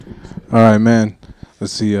All right, man.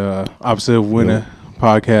 Let's see. Opposite winner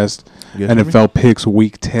podcast. You NFL picks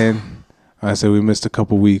week 10. I said we missed a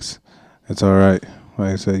couple weeks. It's all right.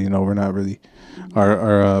 Like I said, we're not really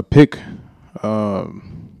our pick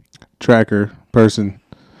tracker person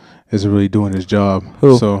isn't really doing his job.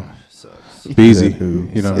 Who? So Beezy,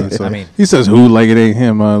 So he says who like it ain't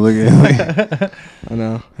him. Look at I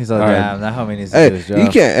know. He's like, damn, that homie needs to Hey, do his job.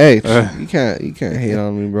 you can't hate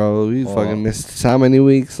on me, bro. You fucking missed how many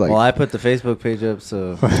weeks? Like, well, I put the Facebook page up,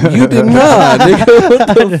 so you did not, nigga. What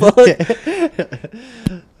the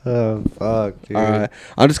fuck? oh fuck, dude. All right,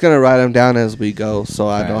 I'm just gonna write them down as we go, so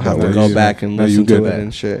I don't have to go back and listen to it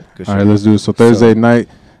and shit. All right, let's do it. So Thursday night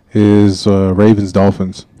is Ravens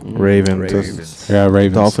Dolphins. Ravens. Yeah,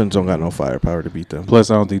 Ravens. Dolphins don't got no firepower to beat them. Plus,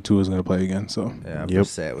 I don't think Tua is going to play again. So, Yeah, Yep.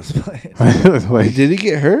 Brissett was playing. like, Did he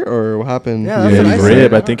get hurt or what happened? Yeah, Yeah, that's what his I said.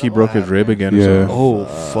 rib. I I think he don't know broke what his rib again. Yeah. Or something. Oh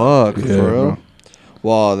fuck, yeah, for real. bro.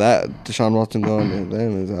 Well, that Deshaun Watson going there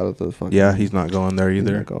then is out of the fucking. Yeah, he's not going there he's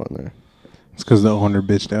either. not going there. it's because the owner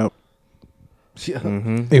bitched out. Yeah.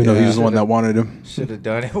 Mm-hmm. Even though he Yeah. was the one that wanted him. Should have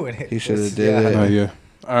done it when it He shoulda was- did it. Oh, yeah.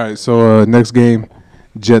 All right. So, next game,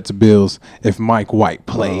 Jets Bills. If Mike White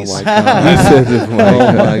plays. Oh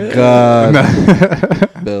my god.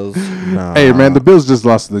 Bills. Nah. Hey, man, the Bills just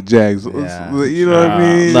lost to the Jags. Yeah. You know what I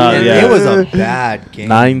mean? Nah, And yeah. It was a bad game.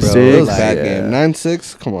 9-6. bro. It was a Like, bad yeah. game.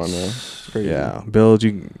 9-6. Come on, man. Crazy. Yeah, Bills.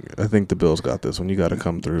 I think the Bills got this one. You got to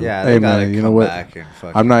come through. Yeah, Hey, they gotta man, you know come what? back and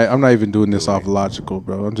fucking I'm not even doing this do it. off logical,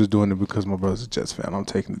 bro. I'm just doing it because my brother's a Jets fan. I'm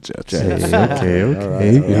taking the Jets. Okay. You know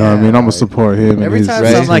what I mean? I'm gonna support him. and Every his time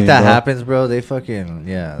Right. something like team, that bro. happens, bro, they fucking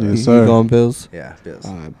Yes, You sir. going Bills? yeah, Bills.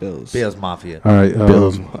 All right, Bills. Bills Mafia. All right,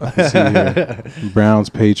 Bills. let's see here. Browns,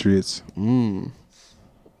 Patriots. Mm.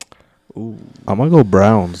 I'm gonna go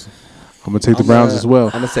Browns. I'm gonna take the Browns as well.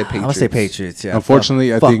 I'm gonna say Patriots. I'm gonna say Patriots. Yeah.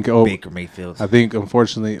 Unfortunately, I Fuck think Baker Mayfield.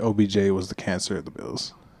 unfortunately OBJ was the cancer of the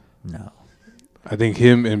Bills. No. I think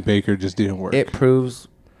him and Baker just didn't work. It proves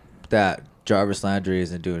that Jarvis Landry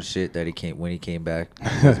isn't doing shit that he came when he came back.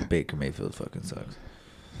 Because Baker Mayfield fucking sucks.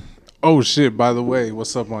 Oh shit! By the way,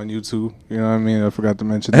 what's up on YouTube? You know what I mean? I forgot to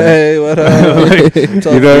mention that. Hey, what up? Like,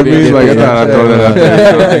 you know what I mean? Like I thought I'd throw that out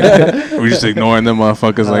there. We just ignoring them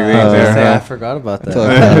motherfuckers like they ain't there. I Huh? forgot about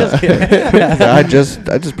that. Yeah, I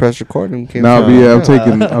just pressed record and came. No, out. but yeah,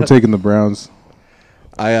 I'm taking the Browns.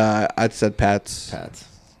 I said Pats. Pats.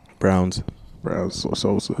 Browns. Browns or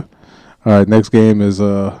Sosa. All right, next game is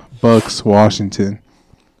Bucks Washington.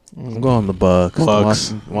 I'm going the Bucks.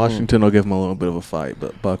 Bucks. Washington will give them a little bit of a fight,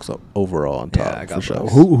 but Bucks up overall on top Yeah, I got for sure.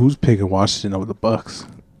 Bucks. Who's picking Washington over the Bucks?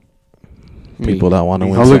 People that want to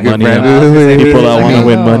win Oh, some look at money. Brandon. People that want to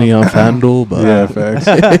win Oh. money on FanDuel, but Yeah, facts.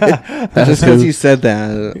 Just because you said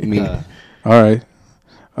that, I mean, All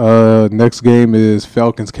right. Next game is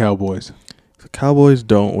Falcons Cowboys. if the Cowboys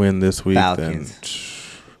don't win this week, Falcons. then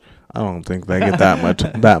I don't think they get that much You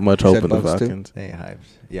hope said in the Bucks too? Falcons. They hyped.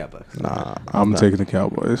 Yeah, Bucks. Nah, I'm not. taking the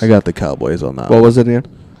Cowboys. I got the Cowboys on that. what was it again?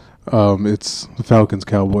 It's the Falcons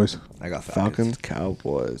Cowboys. I got Falcons,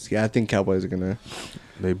 Cowboys. Yeah, I think Cowboys are gonna.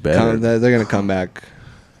 They better. They're gonna come back.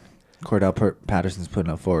 Cordell Patterson's putting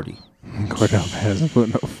up 40. Cordell hasn't put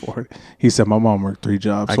no 40. He said, "My mom worked 3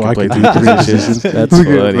 jobs, I so can I play can do 3 positions." That's Look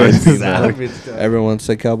at funny. that. Everyone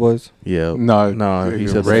say Cowboys. Yeah. No, he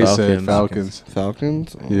said Ray the said Falcons.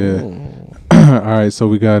 Falcons. Falcons. Yeah. Oh. All right, so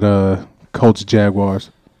we got Colts Jaguars.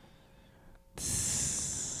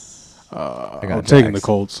 got I'm taking the Jags.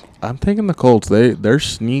 Colts. I'm taking the Colts. They're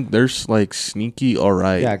like sneaky. All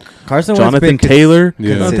right. Yeah, Carson Wentz Jonathan been Taylor.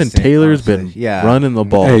 Yeah. Jonathan consistent, Taylor's been honestly. Yeah. running the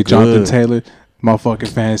ball. Hey, Jonathan good. Taylor, my fucking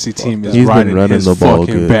fantasy team is He's been riding running his the ball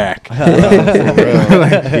fucking good. back.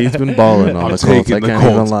 He's been balling on I'm the Colts. taking I the can't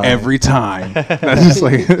even Colts lie. every time. That's just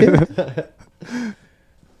like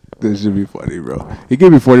this should be funny, bro. He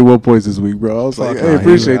gave me 41 points this week, bro. I was like, Fuck hey, nah,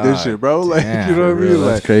 appreciate God. this shit, bro. Like, Damn, you know what I for mean? real,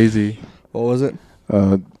 Like, That's crazy. What was it?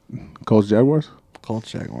 Colts Jaguars.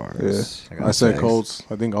 Colts Jaguars. Yeah, I got I said Jags. Colts.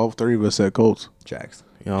 I think all 3 of us said Colts. Jags.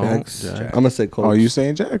 You know, Jags. Jags. I'm gonna say Colts. Oh, you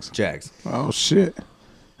saying Jags? Jags. Oh shit.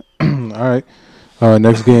 All right.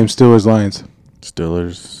 Next game, Steelers Lions.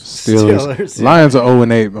 Steelers. Steelers. yeah. Lions are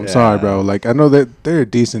 0-8. I'm Yeah. sorry, bro. Like I know that they're a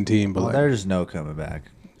decent team, but Well, like, there's no coming back.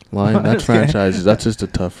 Lion. That's franchise. That's just a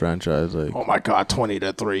tough franchise. Like, oh my god,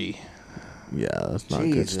 20-3. yeah, that's not a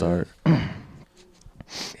good Jesus. start. All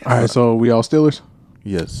right, so we all Steelers.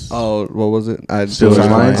 Yes. Oh, what was it? Steelers,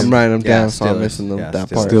 Lions. I'm writing them Yeah, down, so I'm Steelers. missing them, Yeah, that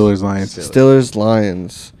Steelers. part. Steelers Lions. Steelers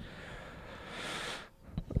Lions.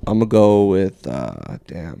 I'm gonna go with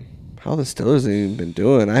damn. How the Steelers ain't even been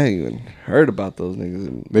doing? I ain't even heard about those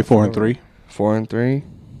niggas. They 4-3. 4-3.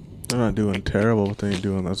 They're not doing terrible, but they ain't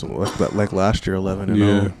doing that's like last year, 11-0.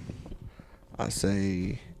 Yeah. I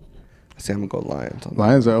say I say I'm gonna go Lions.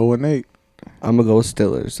 Lions are 0-8. I'm gonna go with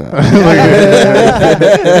Steelers. He said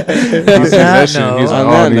that shit. note. He's like, On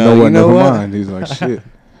oh, that you note, know what? you know Never what? mind. He's like, shit.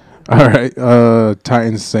 All right,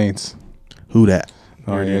 Titans Saints. Who that?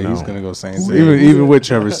 Oh Already yeah, know. he's gonna go Saints. Who Even with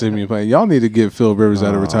Trevor Siemian playing, y'all need to get Phil Rivers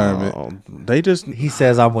out of retirement. They just. He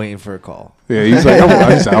says I'm waiting for a call. Yeah, he's like,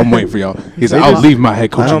 I'm waiting for y'all. He's like, They I'll just- leave my head I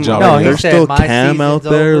coaching don't job. know. No, right he now. There's said still my Cam out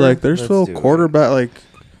season's there. over. Like there's Let's still do it. quarterback. Like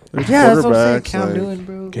there's Yeah, that's what I'm saying. quarterbacks Cam like, Newton,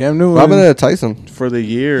 bro. Cam Newton. Robin Tyson. for the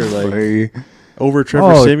year. Like Hey, over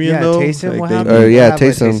Trevor Oh, Siemian yeah, though. Taysom, like, what they happened? need- yeah, What happened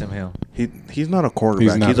with Taysom. Hill? he's not a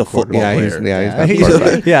quarterback. not He's a a football Yeah, player. he's not a He's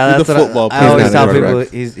quarterback. yeah, He's that's a what football I player. always He's tell not a people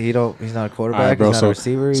quarterback. he's not a all quarterback. right, bro. He's not a So,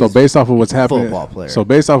 receiver. so He's based off of what's happening, football player. so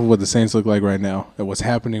based off of what the Saints look like right now and what's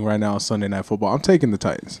happening right now on Sunday Night Football, I'm taking the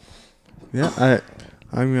Titans. Yeah,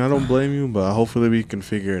 I mean, I don't blame you, but hopefully we can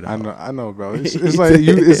figure it out. I know, bro. It's like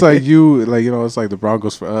you, it's like you know, it's like the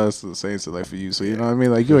Broncos for us, the Saints are like for you. So you know what I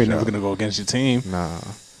mean? Like you ain't never gonna go against your team. Nah,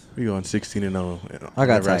 we going 16-0. I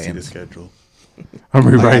got whenever see the Titans. schedule. I'm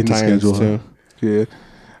rewriting the Titans, schedule. too. Yeah.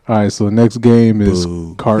 All right. So the next game is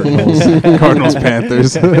Boo. Cardinals. Cardinals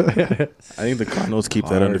Panthers. I think the Cardinals keep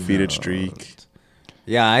that undefeated streak.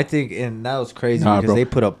 yeah, I think, and that was crazy Nah, because bro. they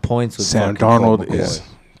put up points with Sam fucking Darnold Colt is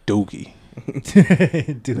dookie.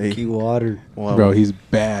 McCoy. Dookie water. Well, Bro, he's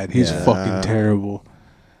bad. He's Yeah. fucking terrible.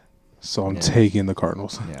 So I'm taking the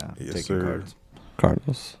Cardinals. Yeah, Yes, taking sir.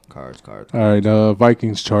 Cardinals. cards. All right.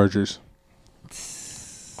 Vikings Chargers.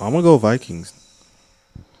 I'm gonna go Vikings.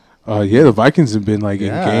 Yeah, the Vikings have been like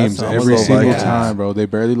Yeah, in games that's what I'm every gonna go single Vikings. time, bro. They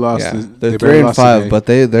barely lost. Yeah, They they're barely 3 and lost 5, today. but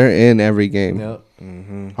they're in every game. Yep.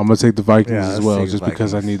 Mm-hmm. I'm gonna take the Vikings Yeah, as let's well, take the just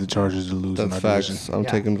because I Vikings. need the Chargers to lose in That's our facts. division. I'm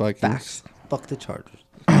Yeah. taking Vikings. Facts. Fuck the Chargers.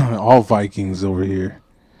 All Vikings over here.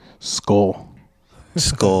 Skull.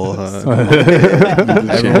 Skull.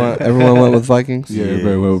 Everyone went with Vikings. Yeah,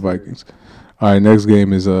 very well with Vikings. All right, next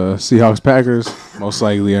game is Seahawks Packers. Most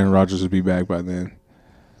likely Aaron Rodgers will be back by then.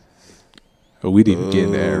 But we didn't get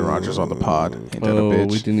into Aaron Rodgers on the pod. Ain't that a Oh,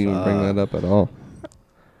 bitch? we didn't even bring that up at all.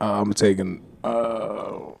 I'm taking the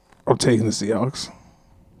Seahawks.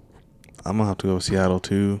 I'm gonna have to go with Seattle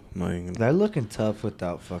too. Like, They're looking tough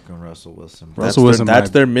without fucking Russell Wilson. Bro. Russell Wilson that's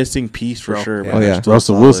might- their missing piece for Bro, sure. yeah. but Oh, they're yeah. still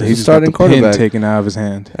Russell solid. Wilson, he just got Starting the pin quarterback. taken out of his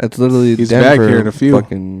hand. That's literally He's Denver. back here in a few.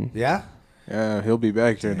 Fucking, Yeah. Yeah, he'll be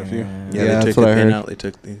back here in a few. Yeah, Yeah, they that's took what the I pin heard. out.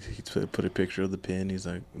 He put a picture of the pin. He's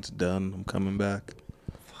like, "It's done. I'm coming back."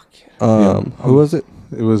 who was it?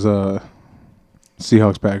 It was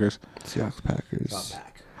Seahawks Packers. Seahawks Packers.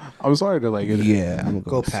 I'm sorry to like it. Yeah, I'm gonna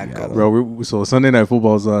Go with Pack, go. Seattle. Bro, so Sunday Night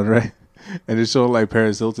Football's on, right? And it showed like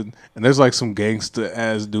Paris Hilton, and there's like some gangster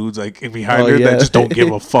ass dudes like behind Oh, her yeah. that just don't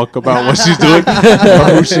give a fuck about what she's doing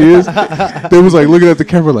or who she is. They was like looking at the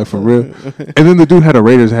camera like for real. And then the dude had a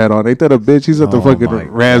Raiders hat on. Ain't that a bitch? He's at the Oh fucking my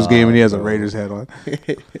Rams game and he has a God, Raiders hat on.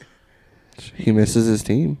 He misses his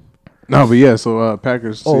team. No, but yeah. So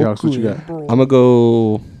Packers, Seahawks, what you got? I'm gonna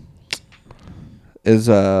go.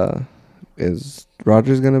 Is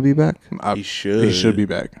Rodgers gonna be back? He should. He should be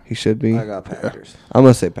back. He should be. I got Packers. I'm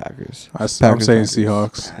gonna say Packers. I'm Packers, saying Packers.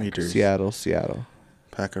 Seahawks. Haters. Seattle.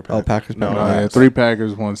 Packer. Oh, Packers, No, Packers. Yeah, 3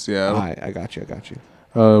 Packers, 1 Seattle. I got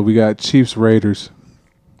you. We got Chiefs, Raiders.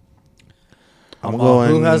 I'm going.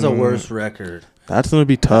 Who has a worse record? That's gonna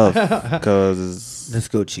be tough because Let's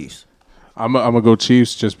go Chiefs. I'm gonna go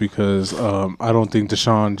Chiefs just because I don't think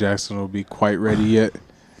Deshaun Jackson will be quite ready yet,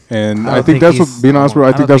 and I think that's what. Being honest, bro,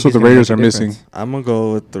 I think that's what the Raiders are missing. I'm gonna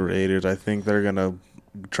go with the Raiders. I think they're gonna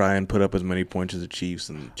try and put up as many points as the Chiefs,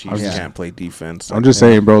 and the Chiefs Yeah. can't play defense. I'm just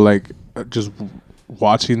saying, bro. Like just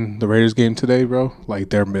watching the Raiders game today, bro. Like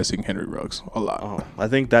they're missing Henry Ruggs a lot. Oh, I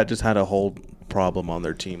think that just had a whole problem on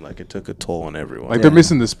their team. Like it took a toll on everyone. Like they're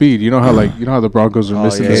missing the speed. You know how the Broncos are Oh,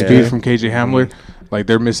 missing yeah, the yeah. speed from KJ Hamler. Like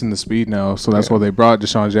they're missing the speed now, so that's why they brought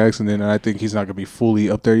Deshaun Jackson in, and I think he's not gonna be fully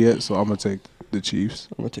up there yet. So I'm gonna take the Chiefs,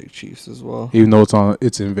 I'm gonna take Chiefs as well. even though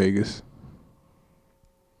it's in Vegas.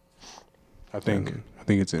 I think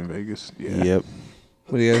it's in Vegas. Yeah. Yep.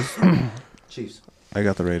 What do you guys? Chiefs. I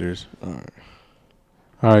got the Raiders. All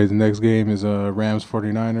right. The next game is Rams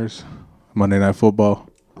 49ers Monday Night Football.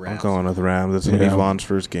 I'm going with Rams. It's gonna be Yeah. Vaughn's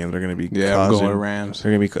first game. They're gonna be Yeah, I'm causing. going Rams.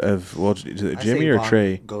 They're gonna be is it Jimmy or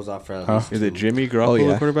Trey? Goes off for at Huh? least Is it two. Jimmy Garoppolo yeah.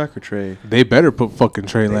 the quarterback or Trey? They better put fucking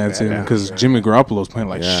Trey Lance in better. because Jimmy Garoppolo's playing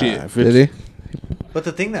like shit. if Did it's- he? But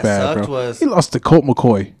the thing that Bad, sucked bro. was He lost to Colt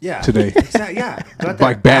McCoy yeah today. Exactly. Yeah. Got that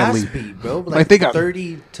Like, badly. ass beat, bro. Like, they got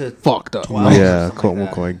 30 to Fucked up. 12 or Yeah, something Colt like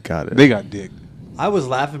that. McCoy got it. They got dick. I was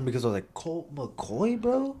laughing because I was like, Colt McCoy,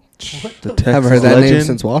 bro. What The the Texas Haven't heard that name legend.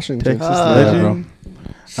 since Washington. Texas Ah. Yeah, legend.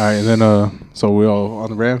 All right, and then so we all on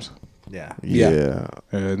the Rams, Yeah. Yeah. Yeah.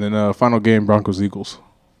 and then final game Broncos Eagles.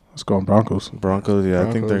 Let's go on Broncos. Broncos, yeah,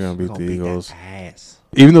 I think they're gonna Broncos. beat the Eagles. Ass.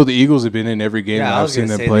 Even though the Eagles have been in every game Yeah, that I I've was seen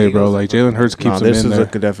gonna them say play, the bro. Eagles Like are Jalen Hurts No, keeps them this in is there. a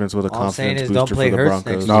good difference with a All I'm saying confidence is don't booster play for the Hurts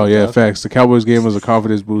Broncos. next No, week. yeah, Bro. facts. The Cowboys game was a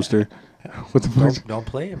confidence booster. What the fuck? Don't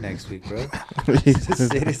play him next week, bro. Just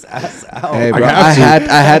sit his ass out. Hey, bro, I have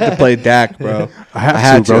I had to play Dak, bro. I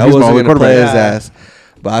had to, bro. I He's my wasn't only gonna play his quarterback. ass,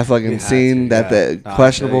 but I fucking You had seen to, that yeah. the No, I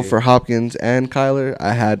questionable feel for you. Hopkins and Kyler.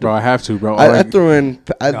 I had to. Bro, I have to, bro. I threw in, No,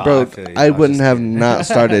 I bro. feel you. I I was wouldn't just have kidding. not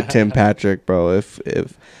started Tim Patrick, bro. If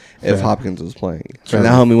Fair. Hopkins was playing, Fair. and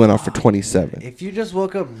that homie went off for 27. If you just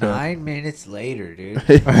woke up 9 minutes later, dude.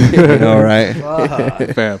 You know, right? Fuck.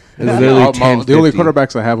 Fam. literally The only 10-50.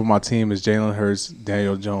 quarterbacks I have on my team is Jalen Hurts,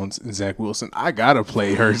 Daniel Jones, and Zach Wilson. I gotta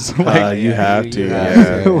play Hurts. Like, You have to. you Yeah.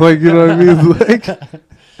 have to. like, you know what I mean? Like,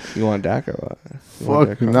 You want Dak or what? You want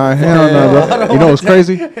fuck, Dak or nah, what? hell I no, don't bro. You know what's want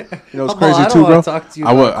crazy? You know what's crazy too, bro?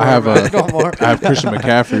 I have Christian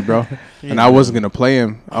McCaffrey, bro, and I wasn't gonna play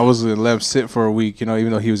him. I was gonna let him sit for a week, you know,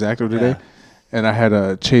 even though he was active today. Yeah. And I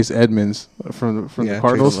had Chase Edmonds from Yeah, the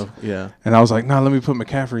Cardinals. Yeah. And I was like, nah, let me put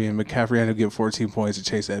McCaffrey in. McCaffrey ended up getting 14 points, and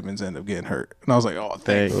Chase Edmonds ended up getting hurt. And I was like, oh,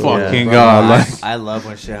 thank Yeah. fucking Bro, God. I, Like, I love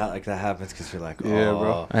when shit like that happens because you're like, oh. Yeah,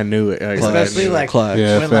 bro. I knew it. Especially like Clutch.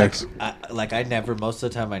 Yeah, when facts. I never most of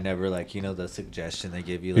the time I never like the suggestion they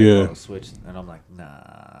give you like Yeah. oh, switch and I'm like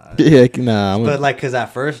nah. Yeah, nah. But like because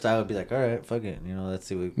at first I would be like all right fuck it let's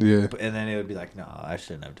see what Yeah. and then it would be like no I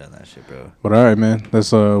shouldn't have done that shit bro. But all right, man.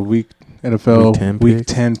 That's week NFL Week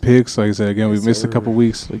 10 10 picks. Like I said, again, we Yes, missed a sir. couple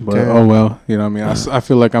weeks, Week but 10. oh well. You know what I mean? I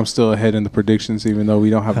feel like I'm still ahead in the predictions, even though we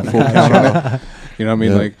don't have a full count on it. You know what I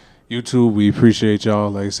mean? Yeah. Like YouTube, we appreciate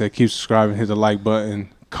y'all. Like I said, keep subscribing, hit the like button,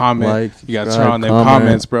 comment. Like, you gotta turn subscribe, on them comment.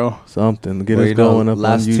 comments, bro. Something. Get Well, us you know, going up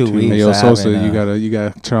last on 2 YouTube. weeks- Hey, yo, I Sosa, haven't, you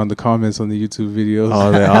gotta turn on the comments on the YouTube videos.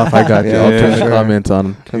 Oh, they're off. I got you. I'll turn the sure. comments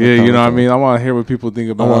on. Turn yeah, the you know what I comments mean. I want to hear what people think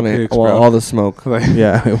I about our want it. picks, I want bro. all the smoke. Like,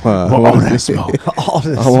 Yeah. all that smoke. all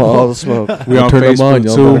this I want all the smoke. We on Turn them Facebook on,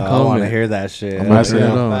 y'all too. better I want to comment. hear that shit. I'm gonna That's turn it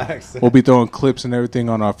on. facts. We'll be throwing clips and everything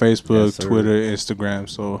on our Facebook, Yes, sir. Twitter, Instagram.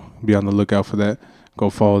 So be on the lookout for that. Go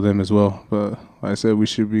follow them as well. But like I said, we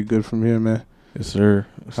should be good from here, man. Yes, sir.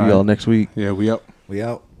 See All y'all right. next week. Yeah, we up. We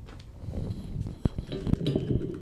out.